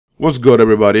What's good,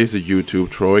 everybody? It's a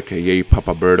YouTube Troy, aka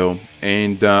Papa Berto,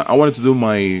 and I wanted to do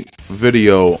my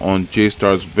video on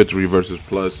J-Star's Victory vs.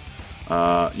 Plus,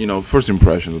 first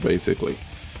impressions basically.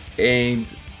 And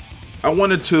I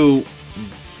wanted to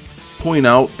point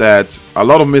out that a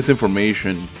lot of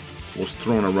misinformation was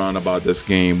thrown around about this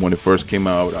game when it first came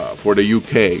out for the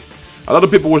UK. A lot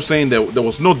of people were saying that there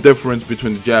was no difference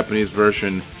between the Japanese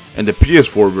version and the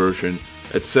PS4 version,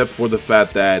 except for the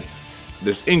fact that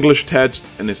there's English text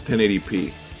and it's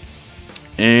 1080p.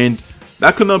 And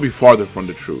that could not be farther from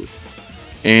the truth.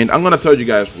 And I'm going to tell you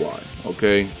guys why,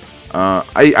 okay?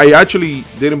 I actually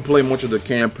didn't play much of the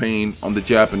campaign on the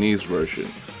Japanese version.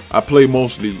 I play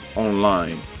mostly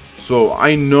online. So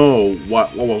I know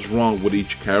what was wrong with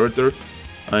each character.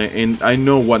 And I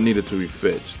know what needed to be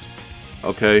fixed,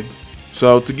 okay?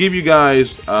 So to give you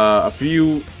guys a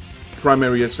few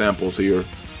primary examples here.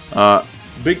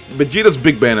 Vegeta's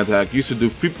Big Bang attack used to do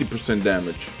 50%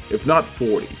 damage, if not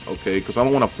 40, okay? Because I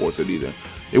don't want to force it either.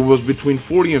 It was between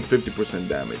 40 and 50%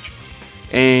 damage.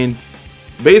 And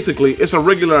basically, it's a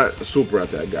regular super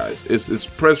attack, guys. It's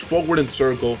press forward in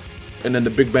circle, and then the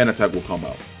Big Bang attack will come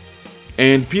out.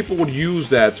 And people would use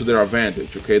that to their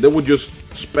advantage, okay? They would just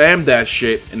spam that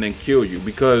shit and then kill you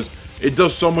because it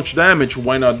does so much damage,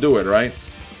 why not do it, right?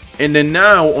 And then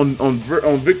now on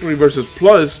Victory vs.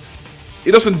 Plus,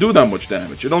 it doesn't do that much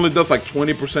damage. It only does like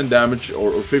 20% damage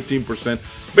or 15%.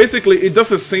 Basically, it does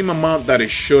the same amount that it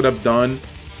should have done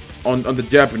on the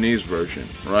Japanese version,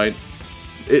 right?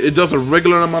 It does a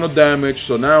regular amount of damage,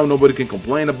 so now nobody can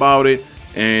complain about it,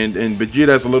 and Vegeta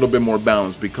is a little bit more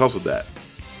balanced because of that.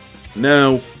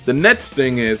 Now, the next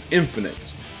thing is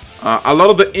infinites. A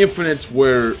lot of the infinites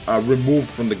were removed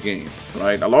from the game,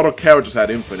 right? A lot of characters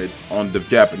had infinites on the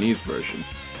Japanese version.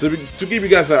 To give you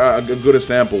guys a good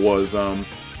example was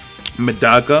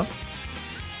Medaka,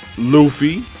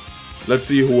 Luffy. Let's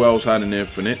see who else had an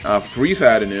infinite. Frieza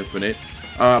had an infinite,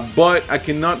 but I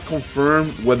cannot confirm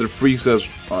whether Frieza's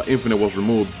infinite was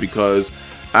removed because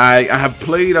I have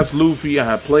played as Luffy, I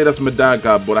have played as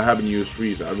Medaka, but I haven't used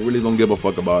Frieza. I really don't give a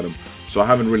fuck about him, so I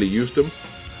haven't really used him.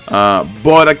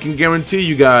 But I can guarantee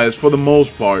you guys, for the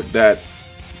most part, that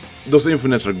those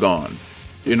infinites are gone.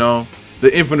 You know?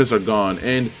 The infinites are gone,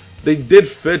 and they did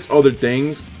fix other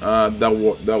things that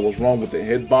was wrong with the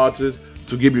hitboxes.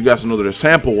 To give you guys another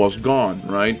example, was Gon,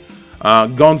 right?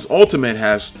 Gon's ultimate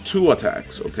has 2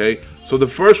 attacks, okay? So the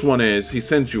first one is he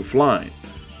sends you flying.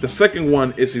 The second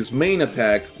one is his main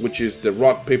attack, which is the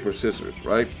rock, paper, scissors,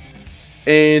 right?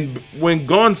 And when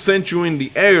Gon sent you in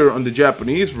the air on the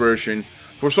Japanese version,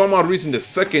 for some odd reason the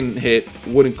second hit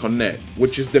wouldn't connect,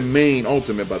 which is the main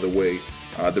ultimate, by the way,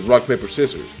 the rock, paper,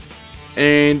 scissors.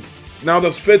 And now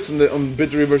that's fits on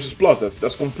Victory vs. Plus.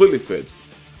 That's completely fixed.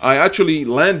 I actually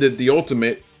landed the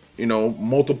ultimate,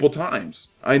 multiple times.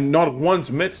 I not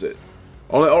once missed it,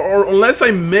 or unless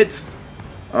I missed.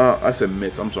 I said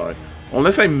missed. I'm sorry.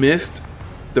 Unless I missed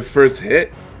the first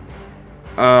hit,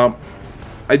 I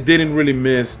didn't really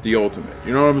miss the ultimate.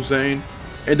 You know what I'm saying?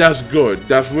 And that's good.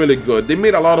 That's really good. They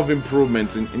made a lot of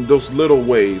improvements in those little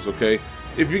ways. Okay,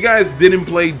 if you guys didn't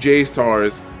play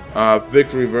J-Stars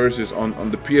Victory versus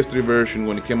on the PS3 version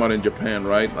when it came out in Japan,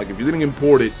 right? Like if you didn't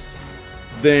import it,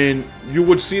 then you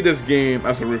would see this game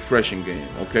as a refreshing game,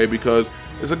 okay? Because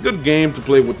it's a good game to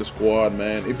play with the squad,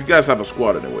 man. If you guys have a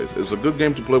squad anyways, it's a good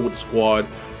game to play with the squad.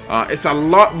 It's a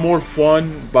lot more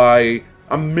fun by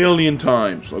a million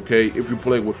times, okay, if you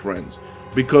play with friends.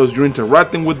 Because you're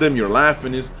interacting with them, you're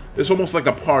laughing. It's almost like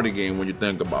a party game when you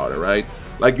think about it, right?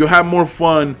 Like you have more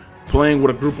fun playing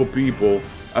with a group of people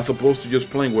as opposed to just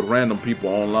playing with random people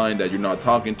online that you're not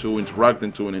talking to,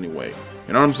 interacting to in any way.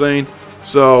 You know what I'm saying?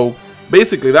 So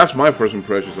basically, that's my first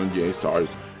impressions on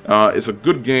J-Stars. It's a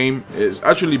good game. It's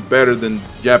actually better than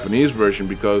the Japanese version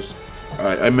because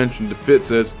I mentioned the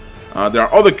fixes. There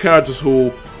are other characters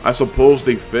who I suppose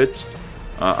they fixed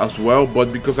as well,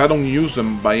 but because I don't use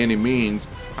them by any means,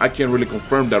 I can't really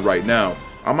confirm that right now.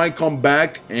 I might come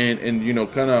back and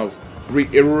kind of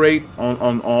reiterate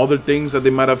on other things that they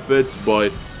might have fixed,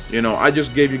 but I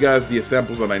just gave you guys the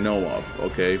examples that I know of,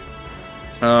 okay?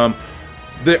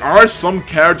 There are some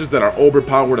characters that are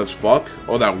overpowered as fuck,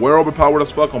 or that were overpowered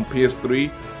as fuck on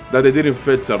PS3 that they didn't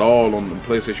fix at all on the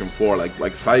PlayStation 4,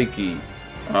 like Psyche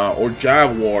or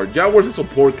Jaguar. Jaguar's a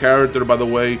support character, by the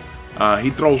way. He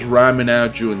throws ramen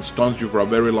at you and stuns you for a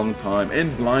very long time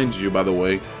and blinds you, by the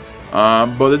way.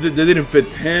 But they didn't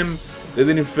fix him. They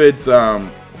didn't fix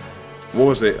what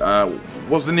was it?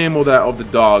 What's the name of the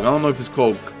dog? I don't know if it's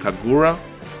called Kagura.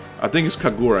 I think it's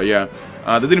Kagura, yeah.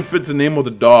 They didn't fit the name of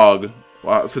the dog.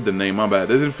 Well, I said the name, my bad.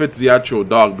 They didn't fit the actual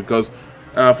dog because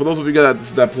For those of you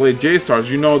guys that play J-Stars,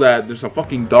 you know that there's a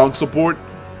fucking dog support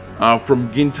from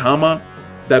Gintama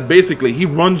that basically he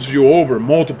runs you over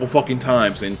multiple fucking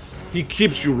times and he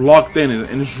keeps you locked in,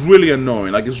 and it's really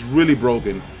annoying. Like, it's really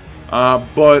broken.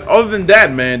 But other than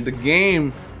that, man, the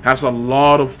game has a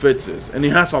lot of fixes, and it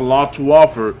has a lot to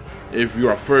offer if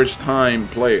you're a first-time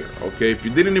player, okay? If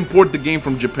you didn't import the game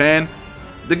from Japan,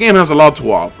 the game has a lot to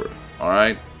offer,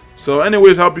 alright? So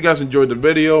anyways, I hope you guys enjoyed the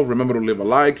video. Remember to leave a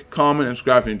like, comment, and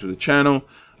subscribe to the channel.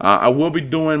 I will be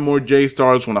doing more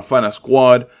J-Stars when I find a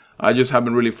squad. I just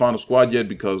haven't really found a squad yet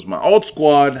because my old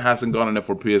squad hasn't gotten it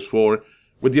for PS4,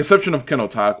 with the exception of Ken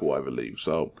Otaku, I believe.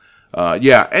 So,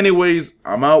 yeah, anyways,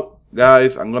 I'm out,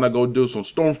 guys. I'm going to go do some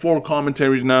Storm 4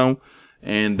 commentaries now,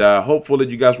 and hopefully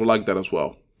you guys will like that as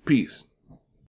well. Peace.